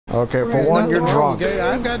Okay, for There's one, you're nothing wrong drunk. with gay.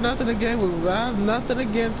 I've got nothing against. I have nothing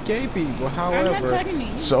against gay people. I'm not However, talking to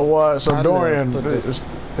you. So Dorian, put this?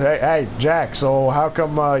 hey, Jack. So how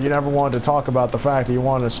come you never wanted to talk about the fact that you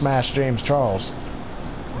wanted to smash James Charles?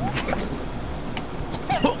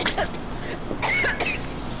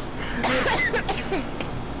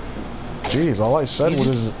 Jeez, all I said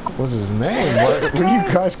was his name. What are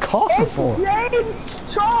you guys coughing for? James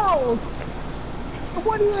Charles!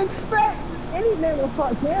 What do you expect? Any nigga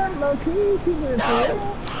fuck him, low key, keep it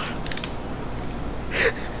real.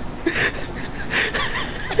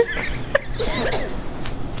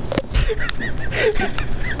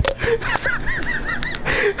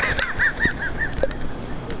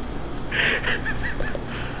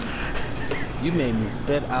 You made me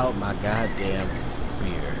spit out my goddamn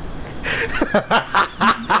beer.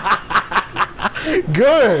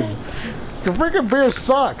 Good! The freaking beer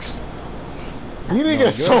sucks. You need to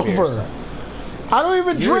get sober. I don't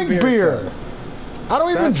even drink beer. I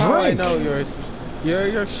don't even That's how I drink. know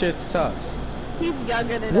your shit sucks. He's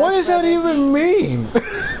younger than us. What does that brother. even mean?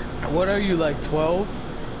 What are you, like 12?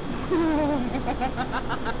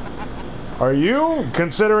 Are you,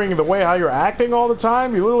 considering the way how you're acting all the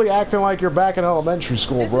time? You're literally acting like you're back in elementary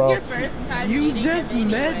school, This bro. is your first time You meeting just him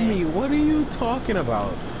met anyway. me. What are you talking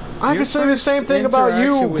about? I Your can say the first same thing about you,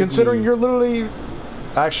 interaction with considering me. you're literally...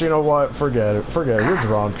 Actually, you know what? Forget it. Forget it. You're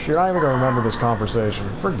drunk. You're not even going to remember this conversation.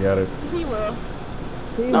 Forget it. He will.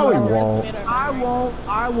 No, he won't. I won't.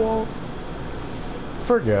 I won't.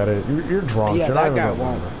 Forget it. You're drunk. Yeah, You're not that even guy gonna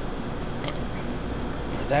won't. remember.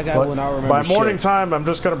 That guy But will not remember by morning shit. time, I'm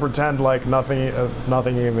just going to pretend like nothing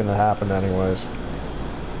even happened anyways.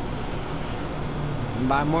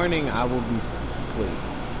 By morning, I will be asleep.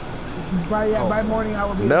 By morning I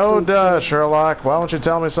will be No asleep. duh, Sherlock. Why don't you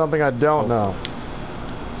tell me something I don't know?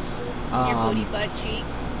 Your booty butt cheek.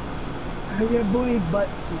 Your booty butt.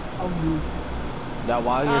 That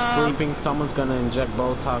while you're sleeping, someone's gonna inject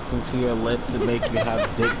Botox into your lips to make you have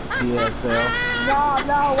dick DSL.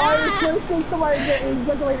 No, why are you sleeping? Somebody get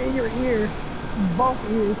ejaculated in your ear. Both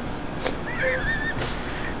ears.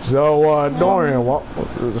 So, Dorian,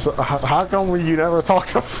 how come you never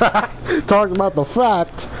talked about the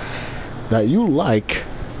fact that you like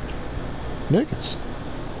niggas?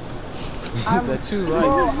 That you Bro,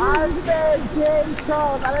 like. I said James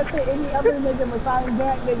Charles. I didn't say any other nigga besides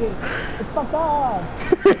that nigga. Fuck off.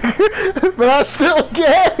 But that's still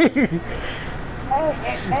gay.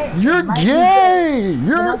 Hey, You're Mike, gay.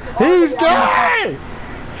 He's gay.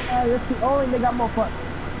 That's the only nigga I'm gonna fuck.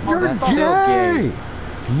 You're That's still gay. gay.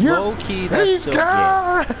 You're, Low key, that's he's still gay.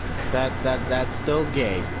 gay. That's still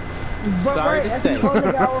gay. But Sorry wait, to that's say. the only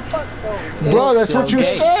nigga I will fuck though. Bro, It's that's what still you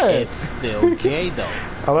gay. said. It's still gay though.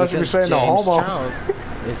 Unless you're Because saying no James homo. Charles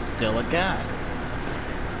is still a guy.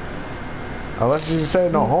 Unless you say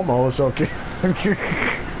no homo, it's okay. Wait,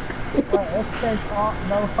 it's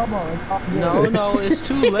no homo. No, it's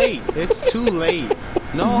too late. It's too late.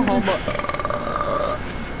 No homo.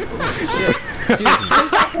 Shit, excuse me.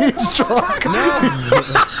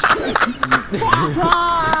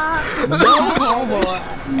 No homo.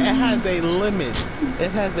 It has a limit.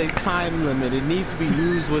 It has a time limit. It needs to be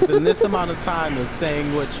used within this amount of time of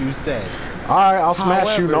saying what you said. Alright, I'll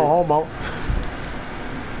smash you, However- no homo.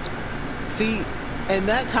 See, in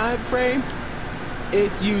that time frame,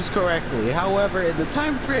 it's used correctly. However, in the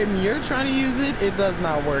time frame you're trying to use it, it does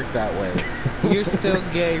not work that way. You're still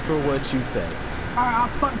gay for what you said. I'll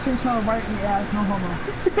fuck James Charles right in the ass. No homo.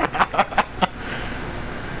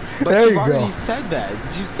 But There you've you already go. said that.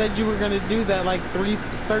 You said you were going to do that like 13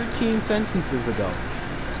 sentences ago.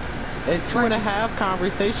 And 2.5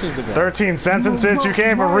 conversations ago. 13 sentences? You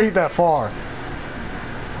can't even read that far.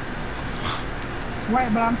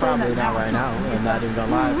 Right, but I'm saying Probably that not right now. I'm not even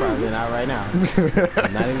gonna lie. Probably not right now.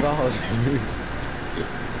 I'm not even gonna host you.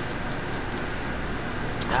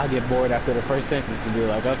 I'll get bored after the first sentence and be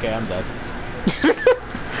like, okay, I'm done.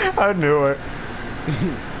 I knew it.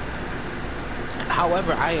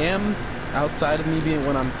 However, I am, outside of me being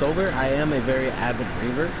when I'm sober, I am a very avid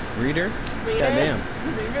reader. Goddamn.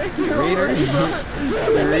 Reader.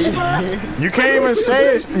 You can't even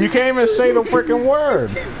say it. You can't even say the freaking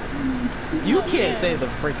word. You can't say the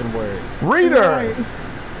freaking word. Reader.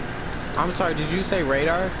 I'm sorry, did you say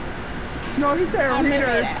radar? No, he said On my reader.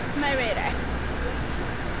 radar. My radar.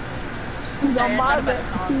 He's Sorry, on I my thought about a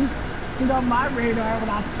song. He's on my radar when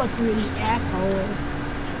I fuck you in the asshole.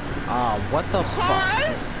 What the fuck?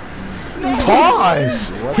 Pause?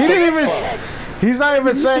 Pause. What He the didn't even. fuck? He's not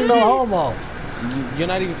even saying no homo. You're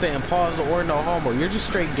not even saying pause or no homo. You're just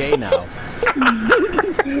straight gay now.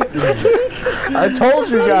 I told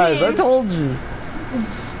you guys. I told you.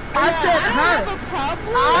 I said I her. don't have a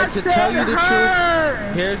problem. I And to said tell you the her.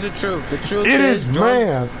 truth, here's the truth. The truth It is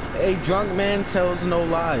man. a drunk man tells no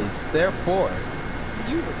lies. Therefore,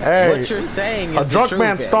 Hey, what you're saying is a the drunk truth,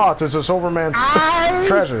 man's Eddie. thoughts is a sober man's I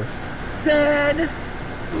treasure. said her.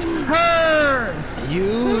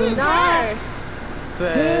 You Her.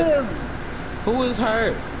 said, Him. who is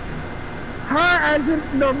her? Her as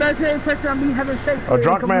in the imaginary person I'm be having sex with. A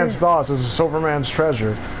drunk Come man's in. thoughts is a sober man's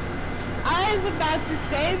treasure. I was about to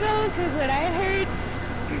say though, because when I heard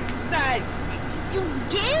that you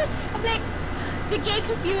gay, I'm like, the gay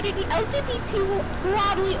community, LGBT will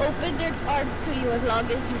gladly open their arms to you as long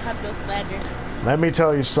as you have no slander. Let me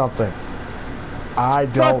tell you something. I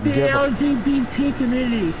Fuck don't the give a... LGBT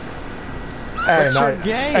community. Hey, But now, you're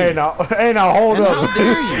gay. hey, now, hold And up. how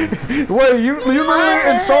dare Wait, you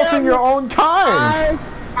literally insulting your own kind.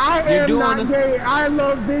 I You're am doing not a- gay. I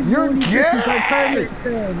love big You're booty gay. bitches like Kermit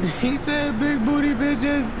said. He said big booty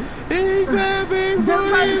bitches. He said big Just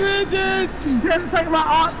booty like- bitches. Just like my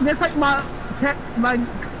aunt, just like my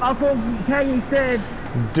uncle Kenny said.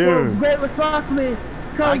 Dude, Great responsibly.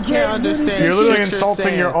 I can't understand. you're literally shit you're insulting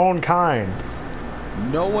saying. your own kind.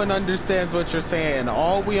 No one understands what you're saying.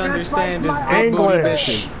 All we Just understand like is my big booty English.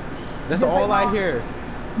 bitches. That's Just all like I my- hear.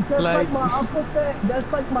 Just like- like my uncle said. Just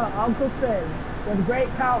like my uncle said. With great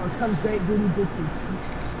power comes great booty bitches.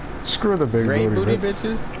 Screw the big Great booty bitch.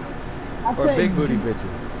 bitches I or said big booty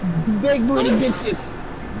bitches? big booty bitches.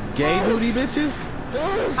 Gay booty bitches?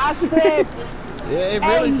 I said. Yeah, it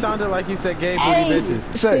really Hey. sounded like he said gay Hey. booty He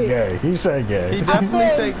bitches. said gay. He said He gay. definitely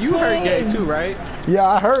said said you heard gay gay. too, right? Yeah,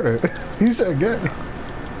 I heard it. He said gay.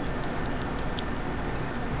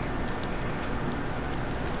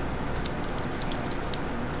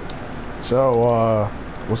 So,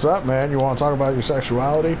 what's up, man? You want to talk about your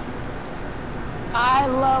sexuality? I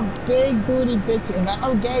love big booty bitches. Not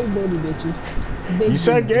no gay booty bitches. Big You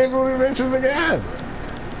said booty gay bitches. booty bitches again.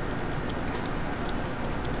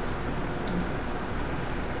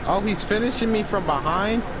 Oh, he's finishing me from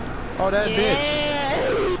behind? Oh, that bitch.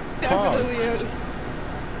 Yeah, definitely is.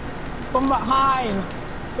 From behind.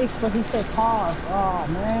 But he said pause. Oh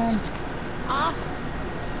man. Ah,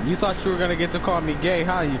 You thought you were gonna get to call me gay,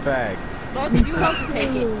 huh, you fag? both of you have to take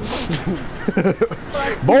it.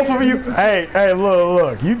 Both of you. Hey,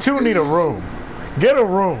 look. You two need a room. Get a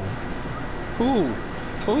room. Who?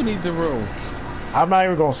 Who needs a room? I'm not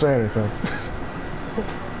even gonna say anything.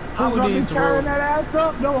 I'm Who gonna be needs a turning room? that ass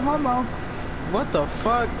up. No homo. What the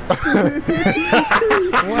fuck?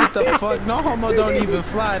 What the fuck? No homo don't even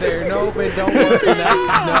fly there. Nope, it don't work in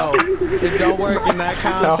that. No, it don't work in that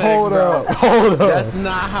Now context, hold bro. up. Hold up. That's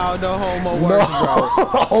not how no homo works, bro.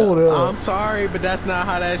 Hold up. I'm sorry, but that's not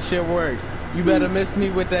how that shit works. You better miss me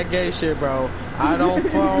with that gay shit, bro. I don't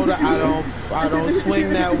fold. I don't swing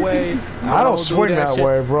that way. I don't do swing that shit.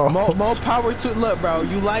 way, bro. More power to look, bro.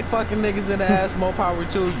 You like fucking niggas in the ass, more power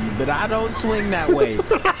to you. But I don't swing that way.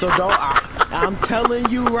 So don't. I'm telling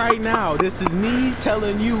you right now. This is me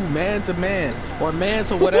telling you, man to man, or man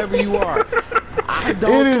to whatever you are. I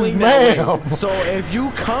don't It is swing that ma'am. way. So if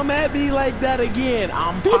you come at me like that again,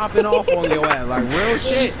 I'm popping off on your ass like real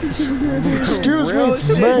shit. Excuse Real me,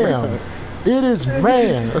 shit, ma'am. bro. It is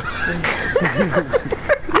man.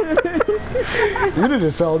 You need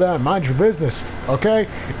to settle down. Mind your business, okay,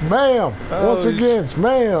 ma'am. Oh, Once again, it's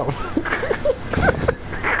ma'am.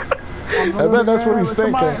 I bet that's what he's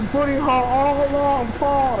Somebody thinking. putting her all along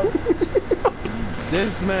pause.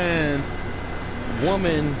 This man,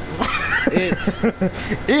 woman, it's.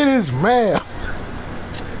 It is ma'am.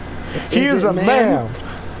 He is it a ma'am.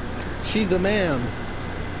 She's a ma'am.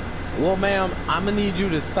 Well, ma'am, I'm gonna need you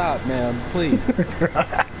to stop, ma'am, please.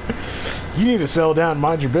 You need to settle down and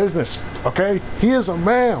mind your business, okay? He is a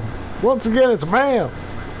ma'am. Once again, it's ma'am.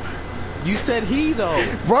 You said he though.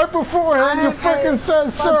 Right beforehand, you freaking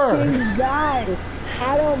said sir. Fucking guy.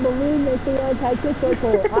 I don't believe in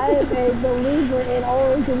stereotypical. I am a believer in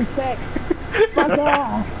origin sex. Fuck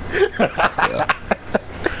off.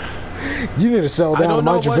 You need to settle I down don't and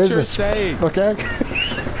know mind your what you're business, saying. okay?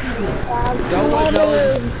 No one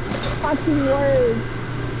knows. Fucking words.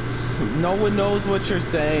 No one knows what you're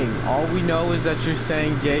saying. All we know is that you're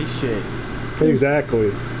saying gay shit. Exactly.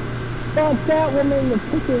 Fuck that woman in the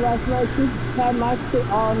pussy last night. She had my shit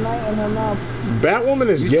all night in her mouth. Batwoman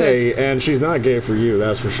is You gay, and she's not gay for you,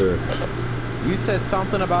 that's for sure. You said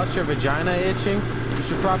something about your vagina itching. You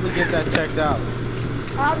should probably get that checked out.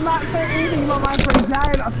 I'm not saying anything about my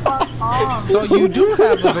vagina. Fuck off. So you do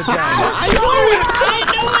have a vagina. I know it.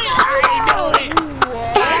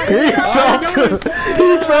 He felt it.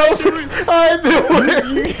 He felt it. I knew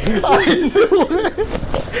it. I knew it.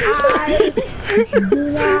 I do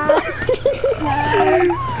not have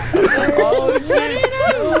Oh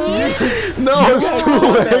shit! No, it's too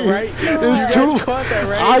late. That, right? It's You too. guys caught that,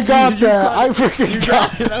 right? I got You that. caught I it. freaking You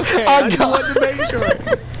got got it. Okay, I I just got- wanted to make sure.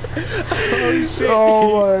 Oh shit!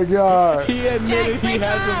 Oh my god. He admitted he Jack,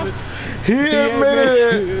 has break a. He admitted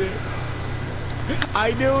it.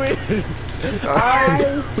 I knew it. I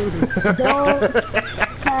knew don't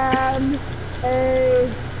have a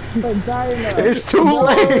vagina. It's too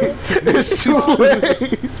late. It's too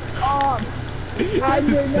late. I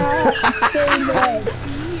did not say that.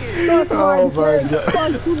 Suck Oh my dick. God.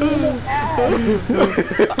 Fuck you in the ass.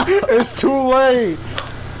 It's too late.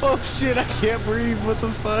 Oh shit! I can't breathe. What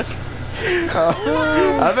the fuck?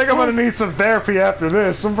 I think I'm gonna need some therapy after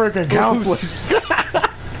this. Some freaking counseling.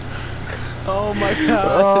 Oh my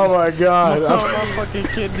god. Oh my god. Oh my fucking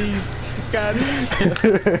kidneys. God damn.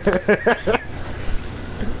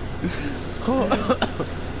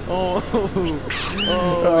 Oh,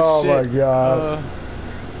 Oh shit. my god.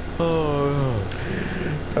 Oh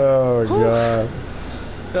my god.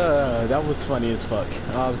 That was funny as fuck.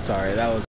 I'm sorry. That was.